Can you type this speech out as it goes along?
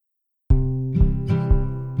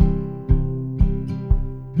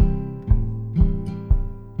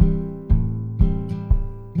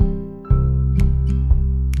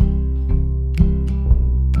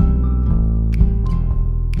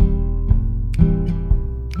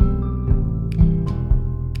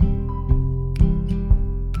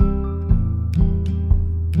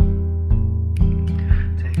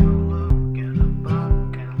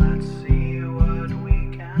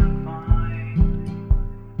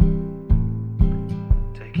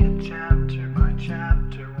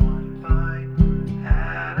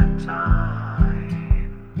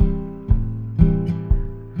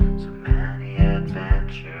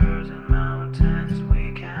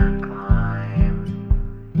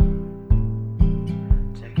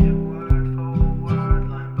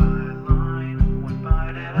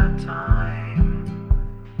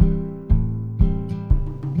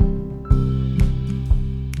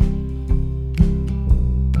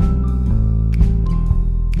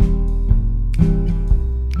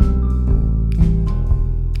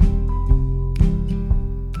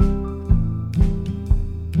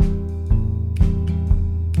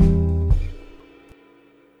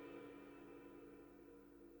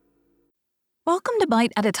Welcome to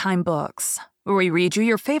Bite at a Time Books, where we read you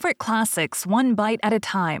your favorite classics one bite at a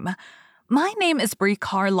time. My name is Brie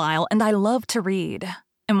Carlisle, and I love to read,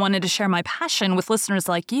 and wanted to share my passion with listeners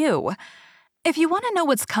like you. If you want to know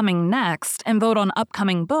what's coming next and vote on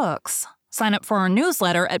upcoming books, sign up for our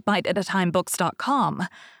newsletter at biteatatimebooks.com.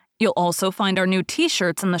 You'll also find our new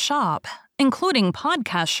t-shirts in the shop, including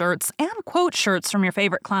podcast shirts and quote shirts from your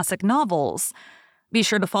favorite classic novels. Be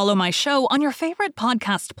sure to follow my show on your favorite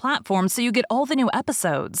podcast platform so you get all the new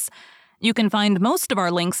episodes. You can find most of our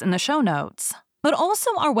links in the show notes, but also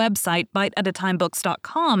our website,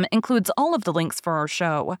 biteatatimebooks.com, includes all of the links for our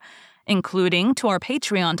show, including to our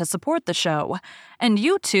Patreon to support the show, and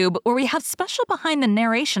YouTube, where we have special behind the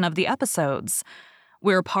narration of the episodes.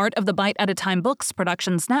 We're part of the Bite at a Time Books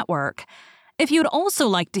Productions Network. If you'd also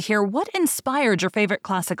like to hear what inspired your favorite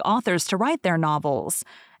classic authors to write their novels,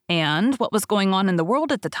 and what was going on in the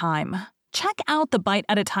world at the time, check out the Bite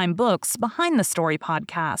at a Time Books Behind the Story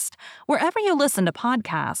podcast, wherever you listen to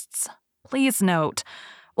podcasts. Please note,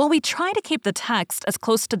 while we try to keep the text as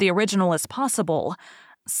close to the original as possible,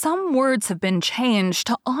 some words have been changed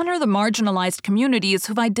to honor the marginalized communities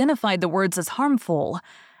who've identified the words as harmful,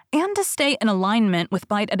 and to stay in alignment with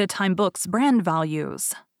Bite at a Time Books' brand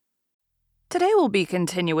values. Today we'll be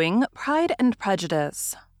continuing Pride and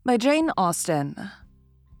Prejudice by Jane Austen.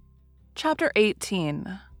 Chapter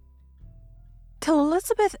 18. Till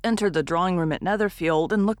Elizabeth entered the drawing room at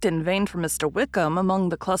Netherfield and looked in vain for Mr. Wickham among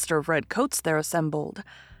the cluster of red coats there assembled.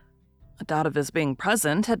 A doubt of his being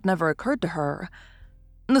present had never occurred to her.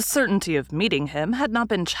 The certainty of meeting him had not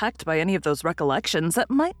been checked by any of those recollections that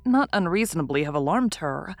might not unreasonably have alarmed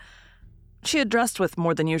her. She had dressed with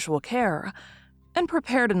more than usual care, and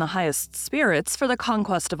prepared in the highest spirits for the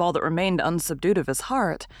conquest of all that remained unsubdued of his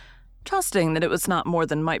heart, trusting that it was not more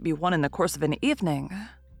than might be won in the course of an evening.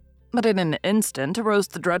 But in an instant arose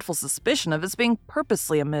the dreadful suspicion of his being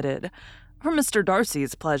purposely omitted, for Mr.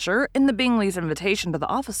 Darcy's pleasure in the Bingleys' invitation to the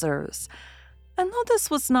officers. And though this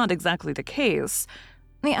was not exactly the case,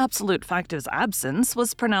 the absolute fact of his absence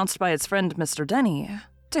was pronounced by his friend Mr. Denny,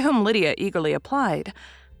 to whom Lydia eagerly applied,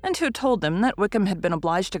 and who told them that Wickham had been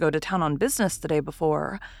obliged to go to town on business the day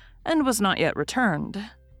before, and was not yet returned,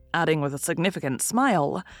 adding with a significant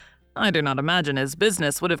smile, "I do not imagine his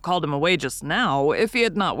business would have called him away just now if he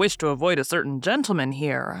had not wished to avoid a certain gentleman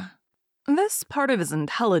here." This part of his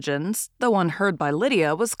intelligence, though unheard by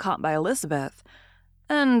Lydia, was caught by Elizabeth,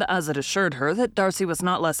 and as it assured her that Darcy was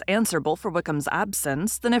not less answerable for Wickham's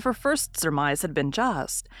absence than if her first surmise had been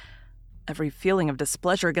just. Every feeling of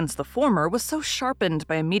displeasure against the former was so sharpened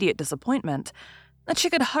by immediate disappointment that she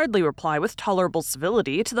could hardly reply with tolerable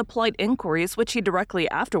civility to the polite inquiries which he directly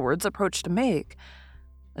afterwards approached to make.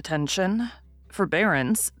 Attention,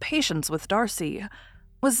 forbearance, patience with Darcy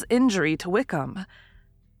was injury to Wickham.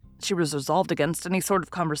 She was resolved against any sort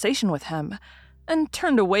of conversation with him, and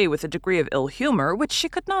turned away with a degree of ill humor which she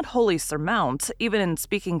could not wholly surmount even in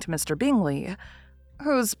speaking to Mr. Bingley,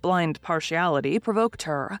 whose blind partiality provoked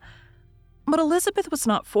her. But Elizabeth was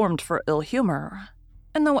not formed for ill humor,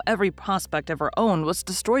 and though every prospect of her own was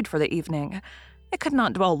destroyed for the evening, it could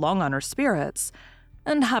not dwell long on her spirits,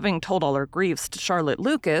 and having told all her griefs to Charlotte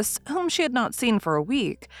Lucas, whom she had not seen for a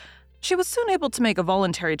week, she was soon able to make a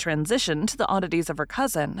voluntary transition to the oddities of her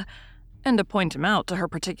cousin, and to point him out to her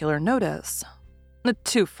particular notice. The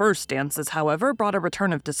two first dances, however, brought a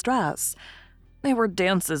return of distress. They were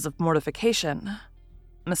dances of mortification.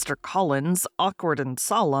 Mr. Collins, awkward and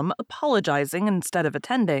solemn, apologizing instead of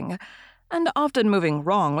attending, and often moving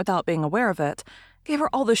wrong without being aware of it, gave her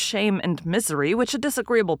all the shame and misery which a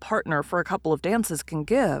disagreeable partner for a couple of dances can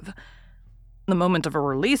give. The moment of her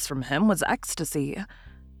release from him was ecstasy.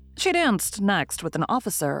 She danced next with an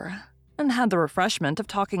officer, and had the refreshment of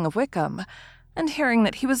talking of Wickham, and hearing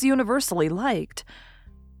that he was universally liked.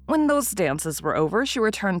 When those dances were over, she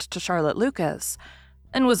returned to Charlotte Lucas,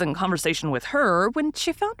 and was in conversation with her when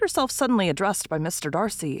she found herself suddenly addressed by Mr.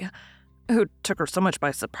 Darcy, who took her so much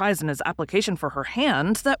by surprise in his application for her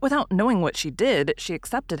hand that without knowing what she did, she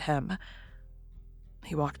accepted him.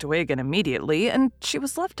 He walked away again immediately, and she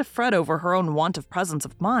was left to fret over her own want of presence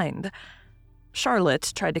of mind.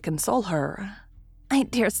 Charlotte tried to console her. "I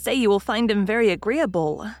dare say you will find him very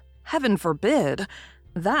agreeable. Heaven forbid.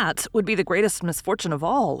 That would be the greatest misfortune of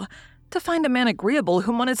all, to find a man agreeable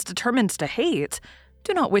whom one is determined to hate.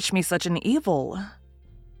 Do not wish me such an evil."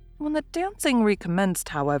 When the dancing recommenced,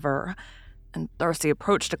 however, and Darcy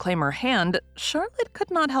approached to claim her hand, Charlotte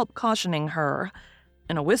could not help cautioning her,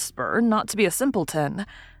 in a whisper, not to be a simpleton,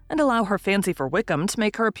 and allow her fancy for Wickham to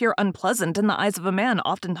make her appear unpleasant in the eyes of a man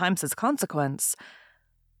oftentimes his consequence.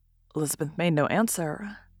 Elizabeth made no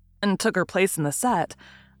answer, and took her place in the set,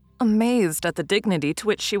 amazed at the dignity to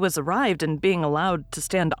which she was arrived in being allowed to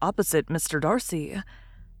stand opposite Mr. Darcy,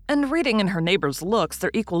 and reading in her neighbors' looks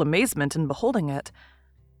their equal amazement in beholding it.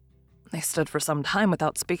 They stood for some time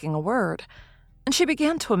without speaking a word, and she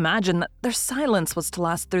began to imagine that their silence was to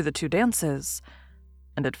last through the 2 dances,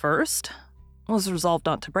 and at first was resolved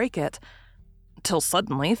not to break it, till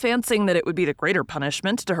suddenly, fancying that it would be the greater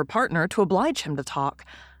punishment to her partner to oblige him to talk,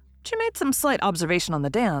 she made some slight observation on the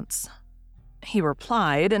dance. He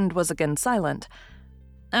replied and was again silent.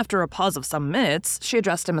 After a pause of some minutes, she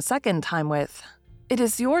addressed him a second time with, "It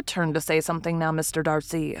is your turn to say something now, Mr.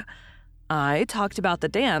 Darcy. I talked about the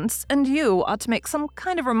dance, and you ought to make some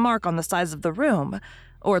kind of remark on the size of the room,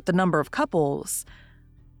 or at the number of couples."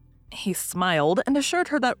 He smiled and assured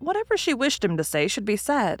her that whatever she wished him to say should be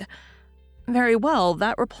said. "Very well,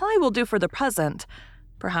 that reply will do for the present.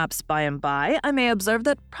 Perhaps by and by I may observe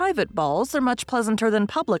that private balls are much pleasanter than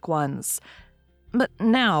public ones. But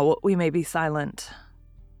now we may be silent."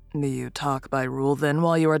 "Do you talk by rule, then,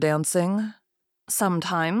 while you are dancing?"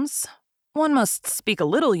 "Sometimes. One must speak a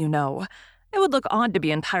little, you know. It would look odd to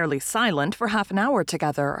be entirely silent for half an hour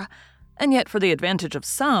together. And yet, for the advantage of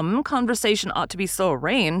some, conversation ought to be so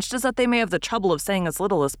arranged as that they may have the trouble of saying as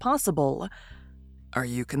little as possible." "Are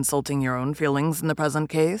you consulting your own feelings in the present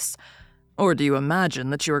case? Or do you imagine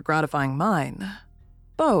that you are gratifying mine?"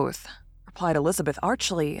 "Both," replied Elizabeth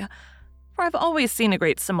archly. "For I've always seen a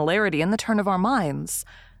great similarity in the turn of our minds.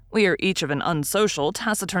 We are each of an unsocial,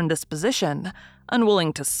 taciturn disposition,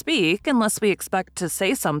 unwilling to speak unless we expect to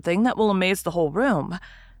say something that will amaze the whole room,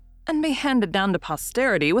 and be handed down to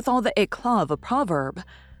posterity with all the éclat of a proverb."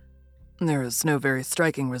 "There is no very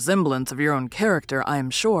striking resemblance of your own character, I am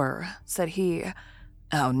sure," said he.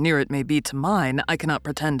 "How near it may be to mine, I cannot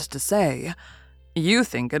pretend to say. You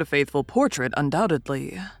think it a faithful portrait,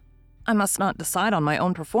 undoubtedly." "I must not decide on my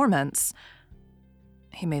own performance."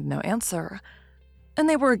 He made no answer, and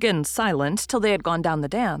they were again silent till they had gone down the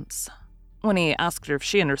dance, when he asked her if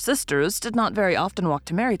she and her sisters did not very often walk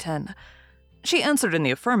to Meryton. She answered in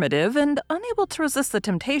the affirmative, and, unable to resist the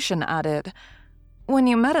temptation, added, "When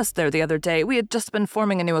you met us there the other day, we had just been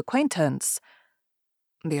forming a new acquaintance."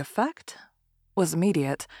 The effect was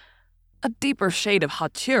immediate. A deeper shade of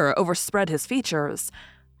hauteur overspread his features,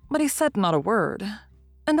 but he said not a word,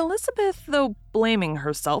 and Elizabeth, though blaming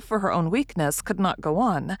herself for her own weakness, could not go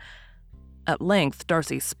on. At length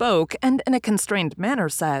Darcy spoke, and in a constrained manner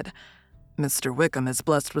said, "Mr. Wickham is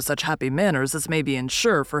blessed with such happy manners as may be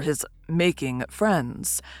insured for his making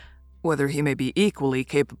friends. Whether he may be equally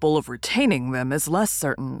capable of retaining them is less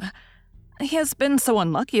certain." "He has been so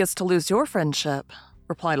unlucky as to lose your friendship,"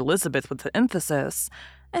 replied Elizabeth with emphasis,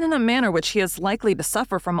 "and in a manner which he is likely to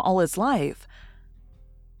suffer from all his life."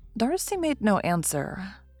 Darcy made no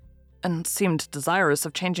answer, and seemed desirous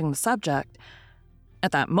of changing the subject.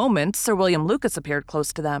 At that moment, Sir William Lucas appeared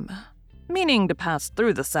close to them, meaning to pass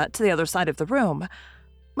through the set to the other side of the room,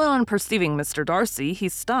 but on perceiving Mr. Darcy, he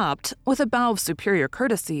stopped, with a bow of superior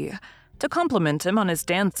courtesy, to compliment him on his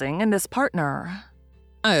dancing and his partner.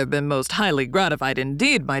 "I have been most highly gratified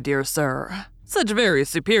indeed, my dear sir. Such very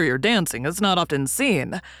superior dancing is not often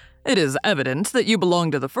seen. It is evident that you belong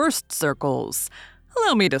to the first circles.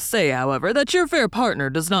 Allow me to say, however, that your fair partner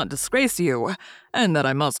does not disgrace you, and that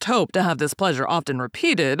I must hope to have this pleasure often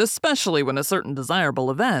repeated, especially when a certain desirable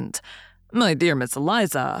event, my dear Miss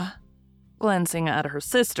Eliza," glancing at her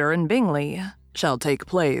sister and Bingley, "shall take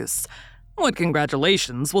place. What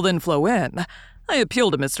congratulations will then flow in. I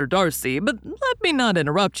appeal to Mr. Darcy, but let me not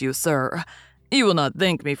interrupt you, sir. You will not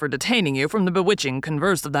thank me for detaining you from the bewitching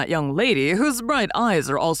converse of that young lady whose bright eyes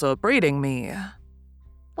are also upbraiding me."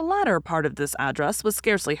 The latter part of this address was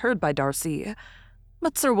scarcely heard by Darcy,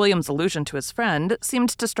 but Sir William's allusion to his friend seemed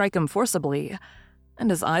to strike him forcibly, and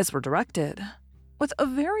his eyes were directed, with a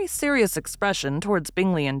very serious expression, towards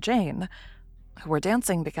Bingley and Jane, who were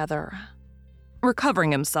dancing together.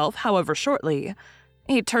 Recovering himself, however, shortly,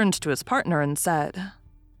 he turned to his partner and said,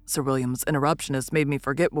 "Sir William's interruption has made me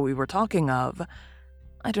forget what we were talking of."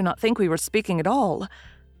 "I do not think we were speaking at all.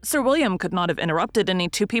 Sir William could not have interrupted any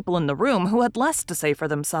 2 people in the room who had less to say for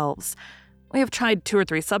themselves. We have tried 2 or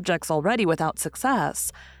 3 subjects already without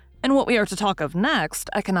success, and what we are to talk of next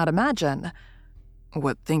I cannot imagine."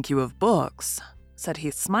 "What think you of books?" said he,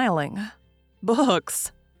 smiling.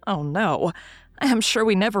 "Books? Oh no, I am sure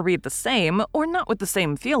we never read the same, or not with the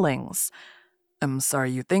same feelings." "I'm sorry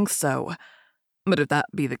you think so. But if that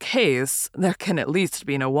be the case, there can at least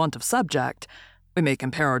be no want of subject. We may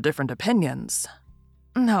compare our different opinions."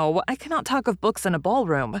 "No, I cannot talk of books in a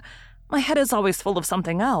ballroom. My head is always full of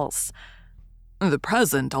something else." "The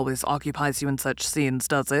present always occupies you in such scenes,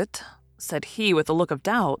 does it?" said he with a look of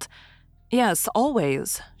doubt. "Yes,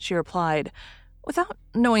 always," she replied, without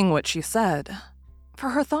knowing what she said,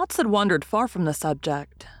 for her thoughts had wandered far from the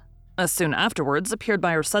subject. As soon afterwards appeared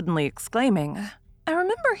by her suddenly exclaiming, "I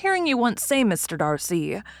remember hearing you once say, Mr.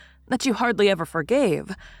 Darcy, that you hardly ever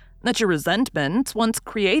forgave, that your resentment, once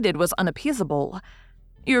created, was unappeasable.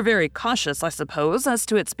 You're very cautious, I suppose, as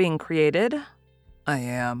to its being created?" "I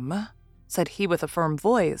am," said he with a firm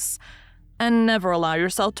voice. "And never allow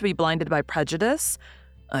yourself to be blinded by prejudice?"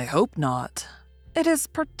 "I hope not." "It is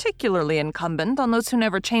particularly incumbent on those who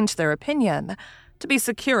never change their opinion to be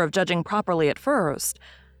secure of judging properly at first."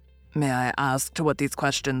 "May I ask to what these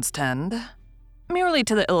questions tend?" "Merely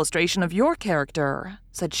to the illustration of your character,"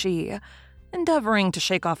 said she, endeavoring to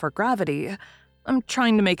shake off her gravity. "I'm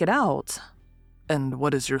trying to make it out." "And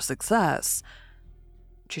what is your success?"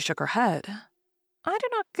 She shook her head. "I do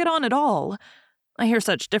not get on at all. I hear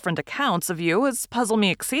such different accounts of you as puzzle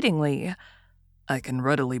me exceedingly." "I can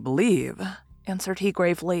readily believe," answered he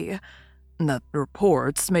gravely, "that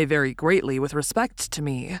reports may vary greatly with respect to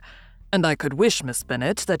me, and I could wish, Miss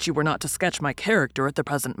Bennet, that you were not to sketch my character at the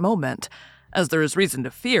present moment, as there is reason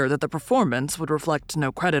to fear that the performance would reflect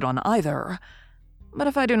no credit on either. But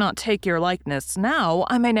if I do not take your likeness now,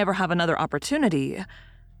 I may never have another opportunity."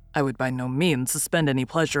 "I would by no means suspend any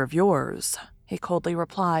pleasure of yours," he coldly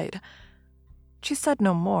replied. She said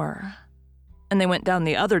no more, and they went down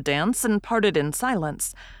the other dance and parted in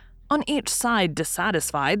silence, on each side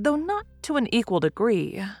dissatisfied, though not to an equal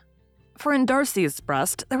degree. For in Darcy's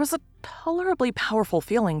breast there was a tolerably powerful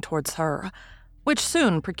feeling towards her, which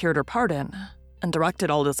soon procured her pardon, and directed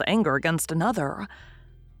all his anger against another.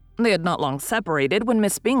 They had not long separated when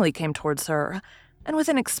Miss Bingley came towards her, and with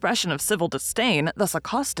an expression of civil disdain thus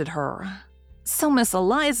accosted her. "So, Miss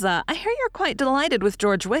Eliza, I hear you're quite delighted with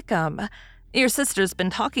George Wickham. Your sister's been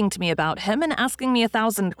talking to me about him and asking me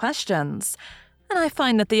 1,000 questions, and I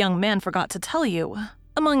find that the young man forgot to tell you,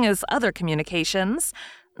 among his other communications,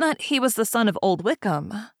 that he was the son of old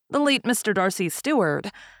Wickham, the late Mr. Darcy's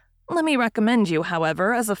steward. Let me recommend you,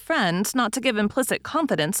 however, as a friend, not to give implicit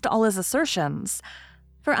confidence to all his assertions.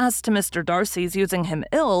 For as to Mr. Darcy's using him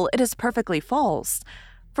ill, it is perfectly false.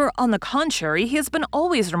 For, on the contrary, he has been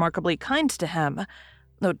always remarkably kind to him,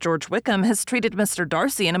 though George Wickham has treated Mr.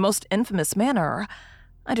 Darcy in a most infamous manner.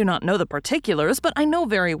 I do not know the particulars, but I know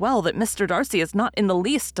very well that Mr. Darcy is not in the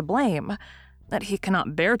least to blame, that he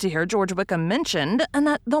cannot bear to hear George Wickham mentioned, and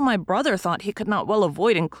that though my brother thought he could not well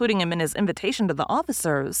avoid including him in his invitation to the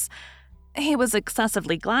officers, he was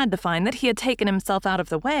excessively glad to find that he had taken himself out of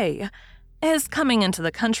the way. His coming into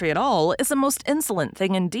the country at all is a most insolent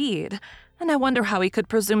thing indeed, and I wonder how he could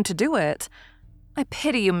presume to do it. I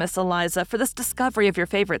pity you, Miss Eliza, for this discovery of your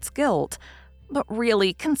favourite's guilt, but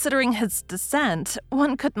really, considering his descent,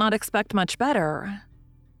 one could not expect much better."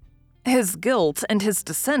 "His guilt and his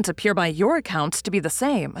descent appear by your account to be the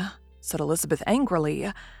same," said Elizabeth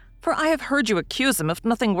angrily, "for I have heard you accuse him of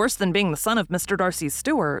nothing worse than being the son of Mr. Darcy's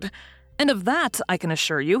steward, and of that, I can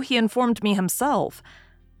assure you, he informed me himself."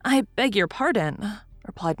 "I beg your pardon,"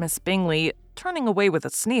 replied Miss Bingley, turning away with a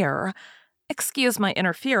sneer. "Excuse my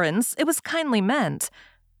interference, it was kindly meant."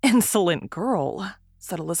 "Insolent girl,"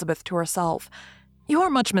 said Elizabeth to herself. "You are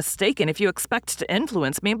much mistaken if you expect to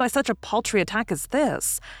influence me by such a paltry attack as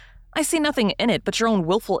this. I see nothing in it but your own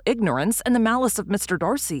wilful ignorance and the malice of Mr.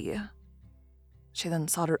 Darcy." She then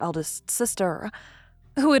sought her eldest sister,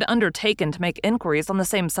 who had undertaken to make inquiries on the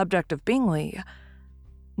same subject of Bingley.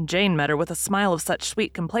 Jane met her with a smile of such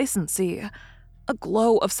sweet complacency, a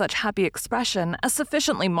glow of such happy expression, as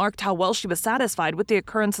sufficiently marked how well she was satisfied with the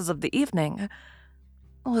occurrences of the evening.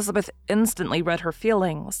 Elizabeth instantly read her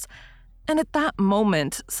feelings, and at that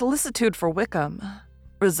moment solicitude for Wickham,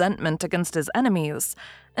 resentment against his enemies,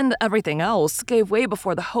 and everything else gave way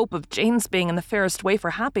before the hope of Jane's being in the fairest way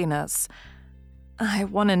for happiness. "I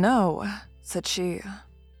want to know," said she,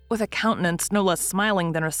 with a countenance no less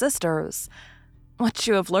smiling than her sister's, "what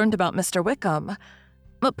you have learned about Mr. Wickham.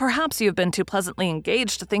 But perhaps you have been too pleasantly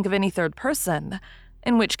engaged to think of any third person,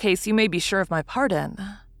 in which case you may be sure of my pardon."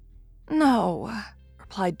 "No,"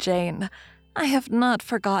 replied Jane, "I have not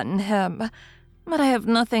forgotten him, but I have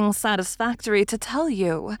nothing satisfactory to tell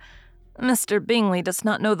you. Mr. Bingley does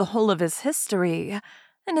not know the whole of his history,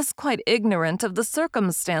 and is quite ignorant of the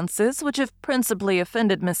circumstances which have principally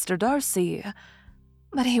offended Mr. Darcy.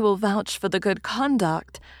 But he will vouch for the good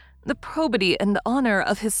conduct, the probity and honor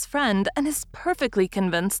of his friend, and is perfectly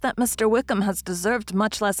convinced that Mr. Wickham has deserved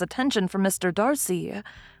much less attention from Mr. Darcy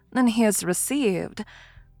than he has received,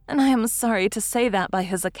 and I am sorry to say that by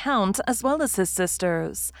his account as well as his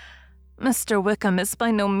sister's. Mr. Wickham is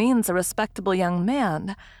by no means a respectable young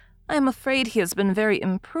man. I am afraid he has been very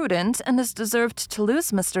imprudent and has deserved to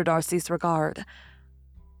lose Mr. Darcy's regard.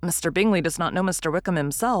 Mr. Bingley does not know Mr. Wickham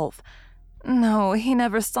himself. No, he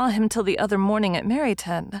never saw him till the other morning at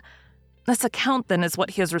Meryton. This account, then, is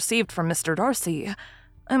what he has received from Mr. Darcy.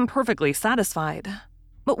 I am perfectly satisfied.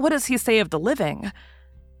 But what does he say of the living?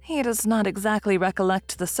 He does not exactly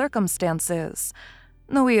recollect the circumstances,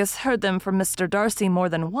 though he has heard them from Mr. Darcy more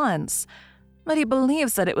than once, but he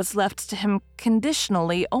believes that it was left to him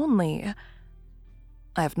conditionally only.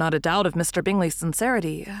 I have not a doubt of Mr. Bingley's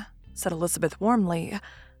sincerity, said Elizabeth warmly,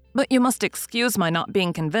 but you must excuse my not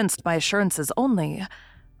being convinced by assurances only.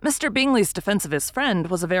 Mr. Bingley's defense of his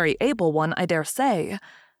friend was a very able one, I dare say,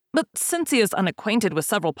 but since he is unacquainted with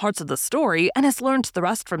several parts of the story and has learned the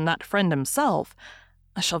rest from that friend himself,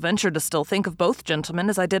 I shall venture to still think of both gentlemen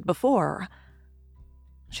as I did before.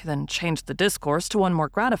 She then changed the discourse to one more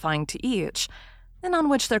gratifying to each, and on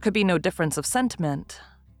which there could be no difference of sentiment.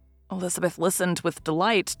 Elizabeth listened with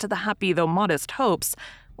delight to the happy though modest hopes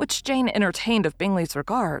which Jane entertained of Bingley's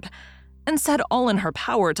regard, and said all in her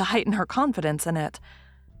power to heighten her confidence in it.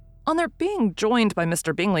 On their being joined by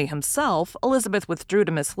Mr. Bingley himself, Elizabeth withdrew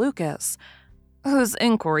to Miss Lucas, whose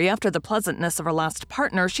inquiry after the pleasantness of her last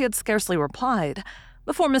partner she had scarcely replied,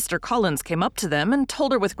 before Mr. Collins came up to them and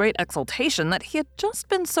told her with great exultation that he had just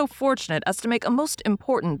been so fortunate as to make a most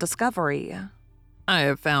important discovery. "I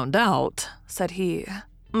have found out," said he,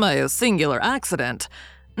 "by a singular accident,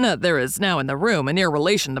 that there is now in the room a near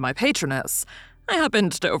relation to my patroness. I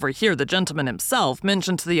happened to overhear the gentleman himself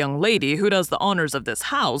mention to the young lady who does the honors of this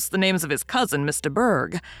house the names of his cousin, Miss de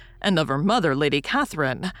Bourgh, and of her mother, Lady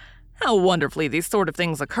Catherine. How wonderfully these sort of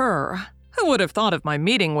things occur! Who would have thought of my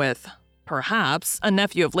meeting with, perhaps, a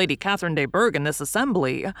nephew of Lady Catherine de Bourgh in this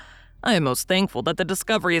assembly? I am most thankful that the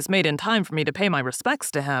discovery is made in time for me to pay my respects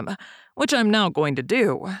to him, which I am now going to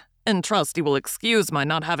do, and trust he will excuse my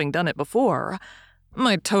not having done it before.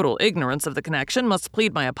 My total ignorance of the connection must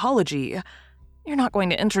plead my apology. You're not going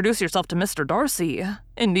to introduce yourself to Mr. Darcy?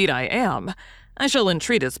 Indeed I am. I shall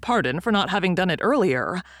entreat his pardon for not having done it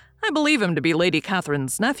earlier. I believe him to be Lady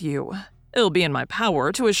Catherine's nephew. It'll be in my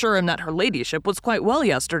power to assure him that her ladyship was quite well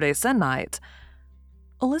yesterday se'nnight."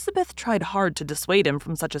 Elizabeth tried hard to dissuade him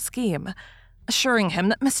from such a scheme, assuring him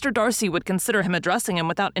that Mr. Darcy would consider him addressing him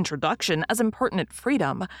without introduction as impertinent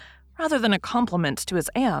freedom, rather than a compliment to his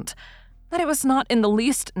aunt, that it was not in the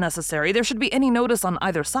least necessary there should be any notice on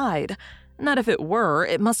either side, and that if it were,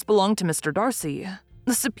 it must belong to Mr. Darcy,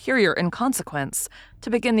 the superior in consequence, to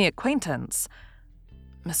begin the acquaintance.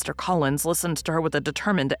 Mr. Collins listened to her with a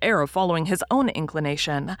determined air of following his own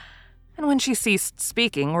inclination, and when she ceased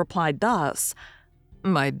speaking, replied thus: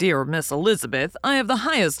 "My dear Miss Elizabeth, I have the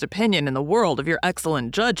highest opinion in the world of your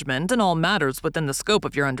excellent judgment in all matters within the scope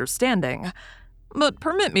of your understanding. But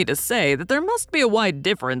permit me to say that there must be a wide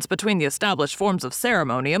difference between the established forms of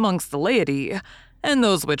ceremony amongst the laity and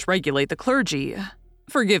those which regulate the clergy.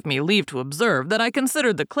 Forgive me leave to observe that I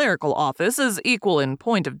consider the clerical office as equal in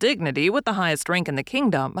point of dignity with the highest rank in the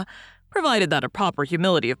kingdom, provided that a proper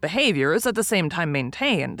humility of behavior is at the same time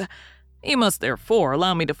maintained. You must therefore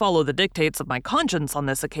allow me to follow the dictates of my conscience on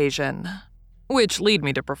this occasion, which lead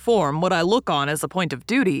me to perform what I look on as a point of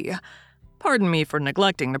duty. Pardon me for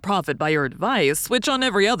neglecting to profit by your advice, which on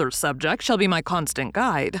every other subject shall be my constant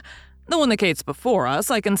guide, though in the case before us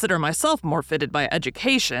I consider myself more fitted by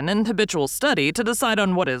education and habitual study to decide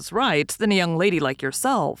on what is right than a young lady like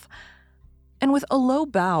yourself." And with a low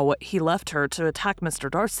bow he left her to attack Mr.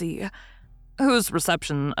 Darcy, whose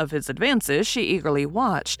reception of his advances she eagerly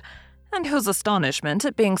watched, and whose astonishment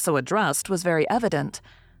at being so addressed was very evident.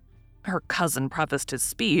 Her cousin prefaced his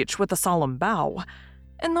speech with a solemn bow,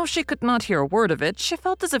 and though she could not hear a word of it, she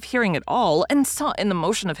felt as if hearing it all, and saw in the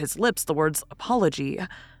motion of his lips the words apology,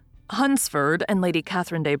 Hunsford, and Lady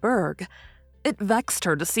Catherine de Bourgh. It vexed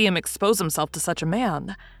her to see him expose himself to such a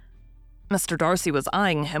man. Mr. Darcy was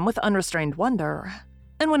eyeing him with unrestrained wonder,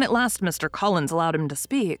 and when at last Mr. Collins allowed him to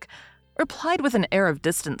speak, replied with an air of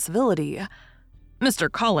distant civility. Mr.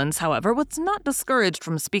 Collins, however, was not discouraged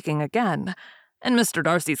from speaking again, and Mr.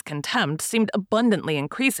 Darcy's contempt seemed abundantly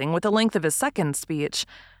increasing with the length of his second speech,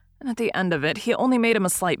 and at the end of it he only made him a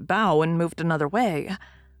slight bow and moved another way.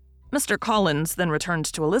 Mr. Collins then returned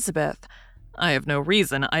to Elizabeth. "I have no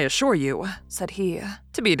reason, I assure you," said he,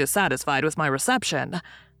 "to be dissatisfied with my reception.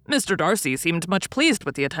 Mr. Darcy seemed much pleased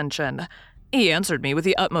with the attention. He answered me with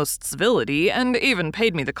the utmost civility, and even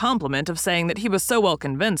paid me the compliment of saying that he was so well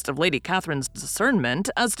convinced of Lady Catherine's discernment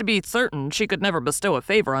as to be certain she could never bestow a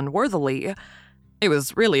favor unworthily. It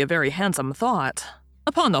was really a very handsome thought.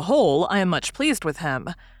 Upon the whole, I am much pleased with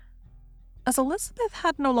him." As Elizabeth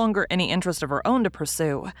had no longer any interest of her own to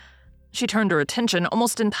pursue, She turned her attention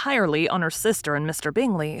almost entirely on her sister and Mr.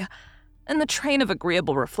 Bingley, and the train of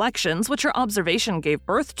agreeable reflections which her observation gave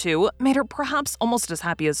birth to made her perhaps almost as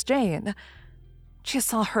happy as Jane. She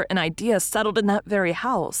saw her an idea settled in that very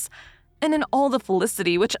house, and in all the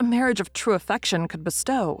felicity which a marriage of true affection could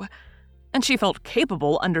bestow, and she felt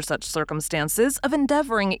capable, under such circumstances, of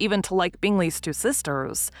endeavoring even to like Bingley's two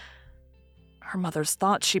sisters. Her mother's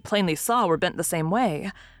thoughts, she plainly saw, were bent the same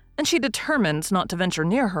way, and she determined not to venture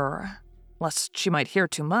near her, lest she might hear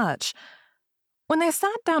too much. When they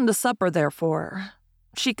sat down to supper, therefore,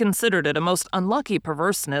 she considered it a most unlucky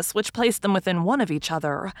perverseness which placed them within one of each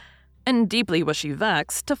other, and deeply was she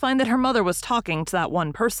vexed to find that her mother was talking to that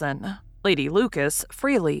one person, Lady Lucas,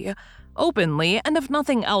 freely, openly, and of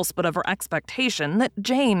nothing else but of her expectation that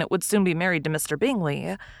Jane would soon be married to Mr. Bingley.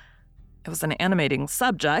 It was an animating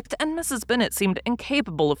subject, and Mrs. Bennet seemed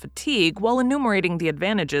incapable of fatigue while enumerating the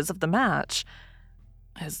advantages of the match.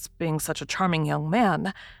 His being such a charming young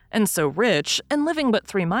man, and so rich, and living but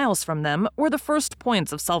 3 miles from them, were the first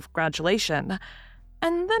points of self-gratulation.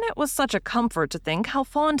 And then it was such a comfort to think how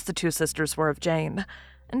fond the two sisters were of Jane,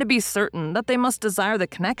 and to be certain that they must desire the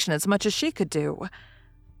connection as much as she could do.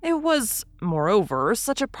 It was, moreover,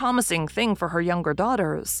 such a promising thing for her younger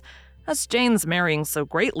daughters, as Jane's marrying so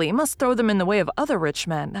greatly must throw them in the way of other rich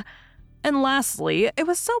men. And lastly, it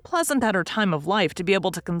was so pleasant at her time of life to be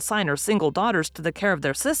able to consign her single daughters to the care of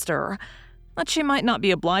their sister, that she might not be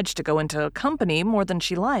obliged to go into company more than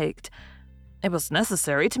she liked. It was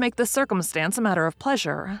necessary to make this circumstance a matter of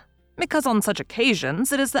pleasure, because on such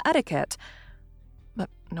occasions it is the etiquette. But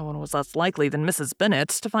no one was less likely than Mrs. Bennet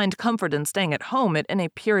to find comfort in staying at home at any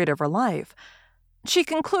period of her life. She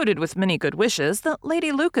concluded with many good wishes that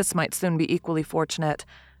Lady Lucas might soon be equally fortunate,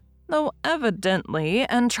 though evidently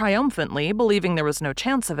and triumphantly believing there was no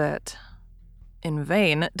chance of it. In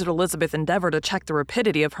vain did Elizabeth endeavor to check the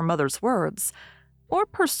rapidity of her mother's words, or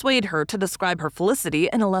persuade her to describe her felicity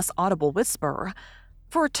in a less audible whisper,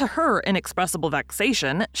 for to her inexpressible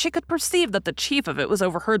vexation she could perceive that the chief of it was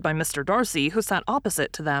overheard by Mr. Darcy, who sat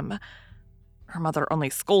opposite to them. Her mother only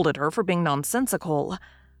scolded her for being nonsensical.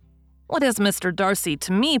 "What is Mr. Darcy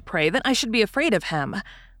to me, pray, that I should be afraid of him?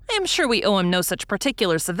 I am sure we owe him no such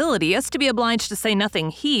particular civility as to be obliged to say nothing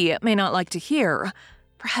he may not like to hear.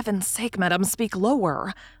 For heaven's sake, madam, speak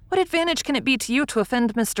lower. What advantage can it be to you to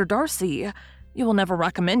offend Mr. Darcy? You will never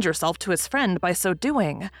recommend yourself to his friend by so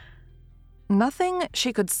doing." Nothing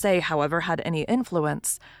she could say, however, had any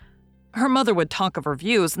influence. Her mother would talk of her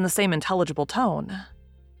views in the same intelligible tone.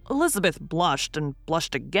 Elizabeth blushed and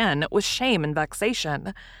blushed again with shame and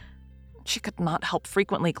vexation. She could not help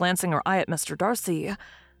frequently glancing her eye at Mr. Darcy,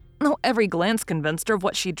 though every glance convinced her of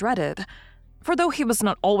what she dreaded. For though he was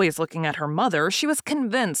not always looking at her mother, she was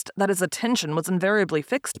convinced that his attention was invariably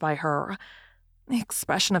fixed by her. The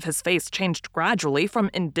expression of his face changed gradually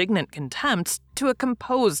from indignant contempt to a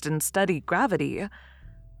composed and steady gravity.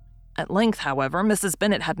 At length, however, Mrs.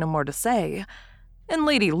 Bennet had no more to say, and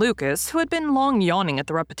Lady Lucas, who had been long yawning at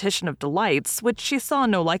the repetition of delights which she saw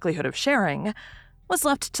no likelihood of sharing, was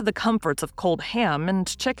left to the comforts of cold ham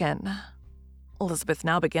and chicken. Elizabeth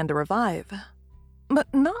now began to revive.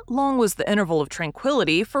 But not long was the interval of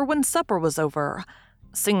tranquility, for when supper was over,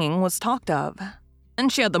 singing was talked of, and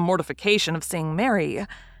she had the mortification of seeing Mary,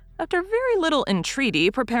 after very little entreaty,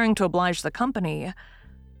 preparing to oblige the company.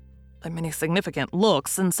 By many significant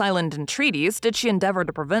looks and silent entreaties did she endeavor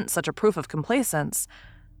to prevent such a proof of complaisance,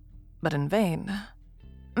 but in vain.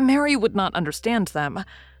 Mary would not understand them.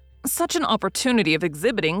 Such an opportunity of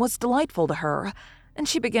exhibiting was delightful to her, and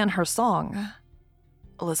she began her song.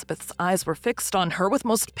 Elizabeth's eyes were fixed on her with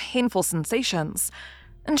most painful sensations,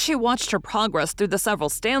 and she watched her progress through the several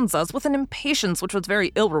stanzas with an impatience which was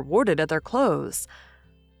very ill rewarded at their close.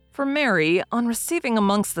 For Mary, on receiving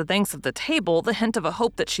amongst the thanks of the table the hint of a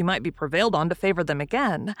hope that she might be prevailed on to favor them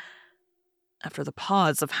again, after the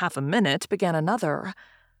pause of half a minute began another.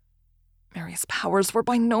 Mary's powers were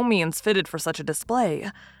by no means fitted for such a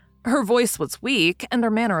display. Her voice was weak, and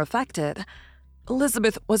her manner affected.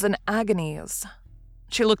 Elizabeth was in agonies.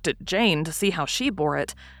 She looked at Jane to see how she bore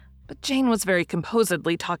it, but Jane was very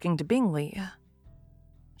composedly talking to Bingley.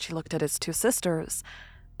 She looked at his two sisters,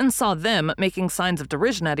 and saw them making signs of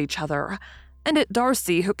derision at each other, and at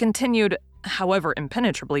Darcy, who continued, however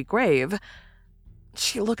impenetrably grave.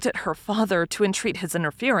 She looked at her father to entreat his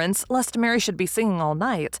interference, lest Mary should be singing all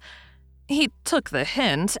night. He took the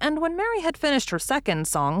hint, and when Mary had finished her second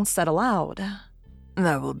song, said aloud,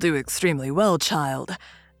 "That will do extremely well, child.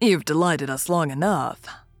 You've delighted us long enough.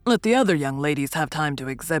 Let the other young ladies have time to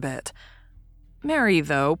exhibit." Mary,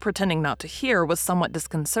 though pretending not to hear, was somewhat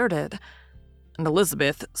disconcerted. And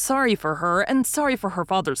Elizabeth, sorry for her and sorry for her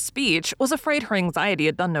father's speech, was afraid her anxiety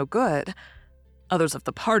had done no good. Others of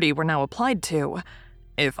the party were now applied to.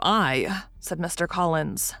 "If I," said Mr.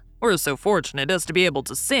 Collins, "were so fortunate as to be able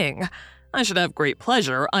to sing, I should have great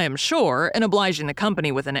pleasure, I am sure, in obliging the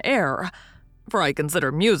company with an air, for I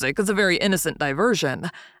consider music as a very innocent diversion,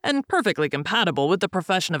 and perfectly compatible with the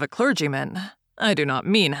profession of a clergyman. I do not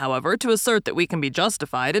mean, however, to assert that we can be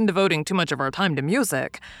justified in devoting too much of our time to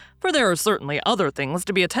music, for there are certainly other things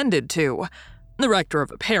to be attended to. The rector of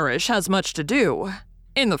a parish has much to do.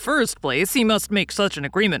 In the first place, he must make such an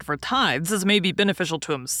agreement for tithes as may be beneficial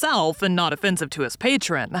to himself and not offensive to his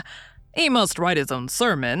patron. He must write his own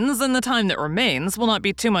sermons, and the time that remains will not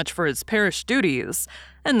be too much for his parish duties,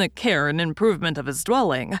 and the care and improvement of his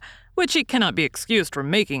dwelling, which he cannot be excused from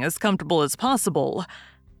making as comfortable as possible.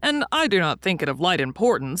 And I do not think it of light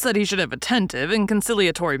importance that he should have attentive and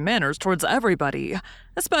conciliatory manners towards everybody,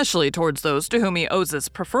 especially towards those to whom he owes his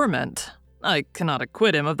preferment. I cannot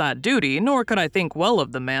acquit him of that duty, nor could I think well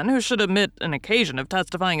of the man who should omit an occasion of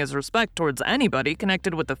testifying his respect towards anybody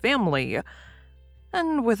connected with the family."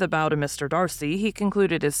 And with a bow to Mr. Darcy, he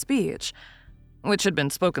concluded his speech, which had been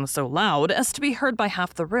spoken so loud as to be heard by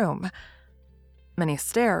half the room. Many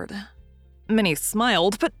stared. Many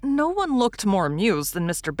smiled, but no one looked more amused than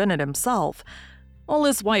Mr. Bennet himself, while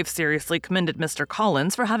his wife seriously commended Mr.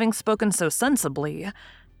 Collins for having spoken so sensibly,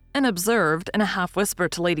 and observed in a half-whisper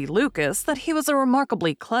to Lady Lucas that he was a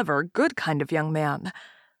remarkably clever, good kind of young man.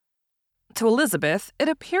 To Elizabeth, it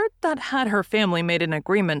appeared that had her family made an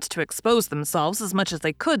agreement to expose themselves as much as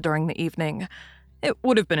they could during the evening, it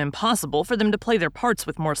would have been impossible for them to play their parts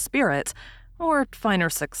with more spirit, or finer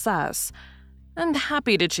success. And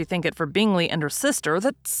happy did she think it for Bingley and her sister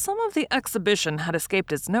that some of the exhibition had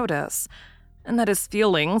escaped his notice, and that his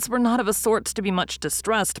feelings were not of a sort to be much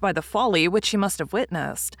distressed by the folly which he must have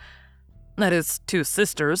witnessed. That his two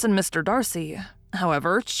sisters and Mr. Darcy,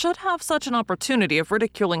 however, should have such an opportunity of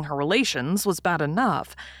ridiculing her relations was bad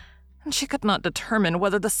enough, and she could not determine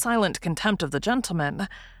whether the silent contempt of the gentlemen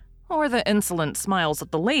or the insolent smiles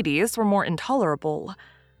of the ladies were more intolerable.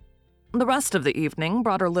 The rest of the evening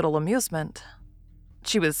brought her little amusement.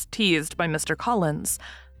 She was teased by Mr. Collins,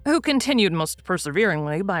 who continued most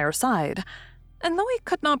perseveringly by her side, and though he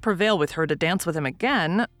could not prevail with her to dance with him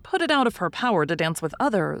again, put it out of her power to dance with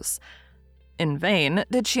others. In vain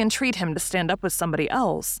did she entreat him to stand up with somebody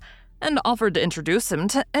else, and offered to introduce him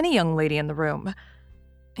to any young lady in the room.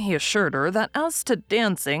 He assured her that as to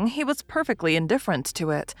dancing, he was perfectly indifferent to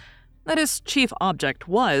it, that his chief object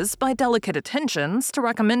was, by delicate attentions, to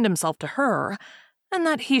recommend himself to her, and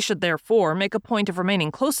that he should therefore make a point of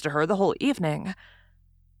remaining close to her the whole evening.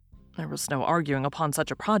 There was no arguing upon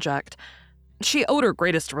such a project. She owed her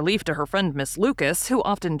greatest relief to her friend Miss Lucas, who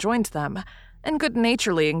often joined them, and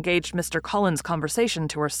good-naturedly engaged Mr. Collins' conversation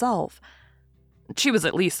to herself. She was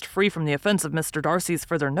at least free from the offense of Mr. Darcy's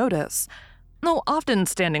further notice, though often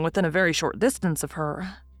standing within a very short distance of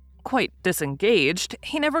her. Quite disengaged,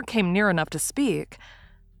 he never came near enough to speak.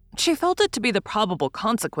 She felt it to be the probable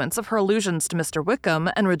consequence of her allusions to Mr. Wickham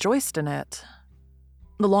and rejoiced in it.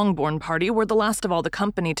 The Longbourn party were the last of all the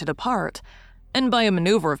company to depart, and by a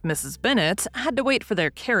maneuver of Mrs. Bennet had to wait for their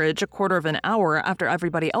carriage a quarter of an hour after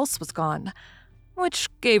everybody else was gone, which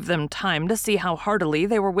gave them time to see how heartily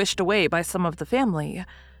they were wished away by some of the family.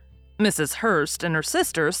 Mrs. Hurst and her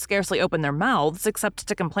sisters scarcely opened their mouths except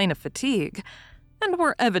to complain of fatigue, and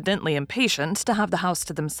were evidently impatient to have the house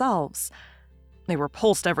to themselves. They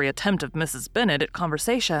repulsed every attempt of Mrs. Bennet at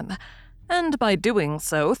conversation, and by doing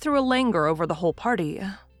so threw a languor over the whole party,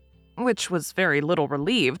 which was very little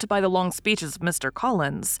relieved by the long speeches of Mr.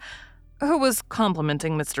 Collins, who was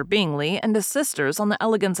complimenting Mr. Bingley and his sisters on the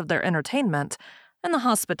elegance of their entertainment, and the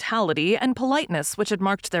hospitality and politeness which had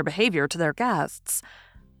marked their behavior to their guests.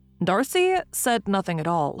 Darcy said nothing at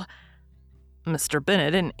all. Mr.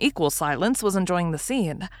 Bennet, in equal silence, was enjoying the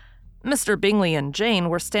scene. Mr. Bingley and Jane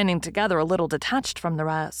were standing together a little detached from the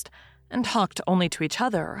rest, and talked only to each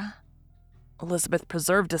other. Elizabeth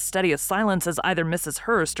preserved as steady a silence as either Mrs.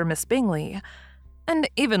 Hurst or Miss Bingley, and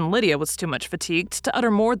even Lydia was too much fatigued to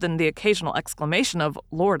utter more than the occasional exclamation of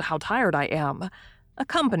 "Lord, how tired I am,"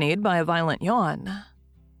 accompanied by a violent yawn.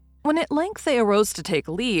 When at length they arose to take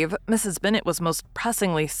leave, Mrs. Bennet was most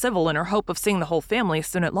pressingly civil in her hope of seeing the whole family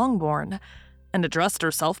soon at Longbourn, and addressed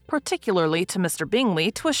herself particularly to Mr. Bingley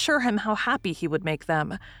to assure him how happy he would make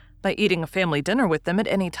them by eating a family dinner with them at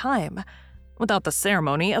any time, without the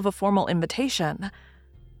ceremony of a formal invitation.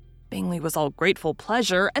 Bingley was all grateful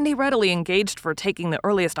pleasure, and he readily engaged for taking the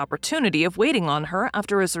earliest opportunity of waiting on her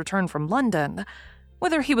after his return from London,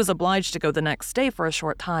 whither he was obliged to go the next day for a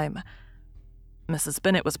short time. Mrs.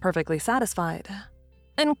 Bennet was perfectly satisfied,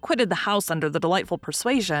 and quitted the house under the delightful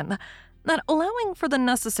persuasion that, allowing for the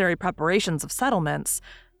necessary preparations of settlements,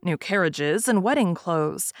 new carriages, and wedding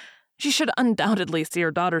clothes, she should undoubtedly see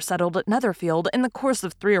her daughter settled at Netherfield in the course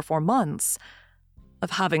of 3 or 4 months.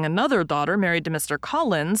 Of having another daughter married to Mr.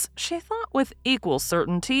 Collins, she thought with equal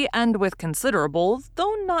certainty and with considerable,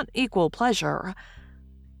 though not equal pleasure.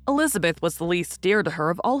 Elizabeth was the least dear to her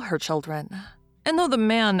of all her children, and though the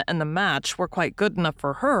man and the match were quite good enough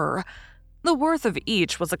for her, the worth of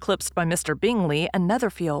each was eclipsed by Mr. Bingley and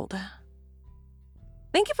Netherfield.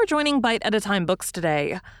 Thank you for joining Bite at a Time Books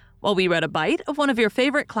today, while we read a bite of one of your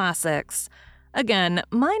favorite classics. Again,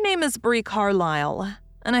 my name is Brie Carlisle,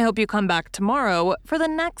 and I hope you come back tomorrow for the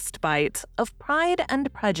next bite of Pride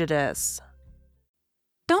and Prejudice.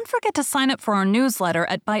 Don't forget to sign up for our newsletter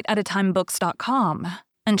at biteatatimebooks.com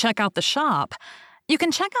and check out the shop. You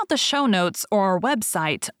can check out the show notes or our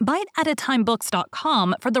website,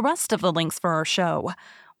 biteatatimebooks.com, for the rest of the links for our show.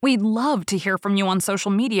 We'd love to hear from you on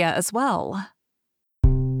social media as well.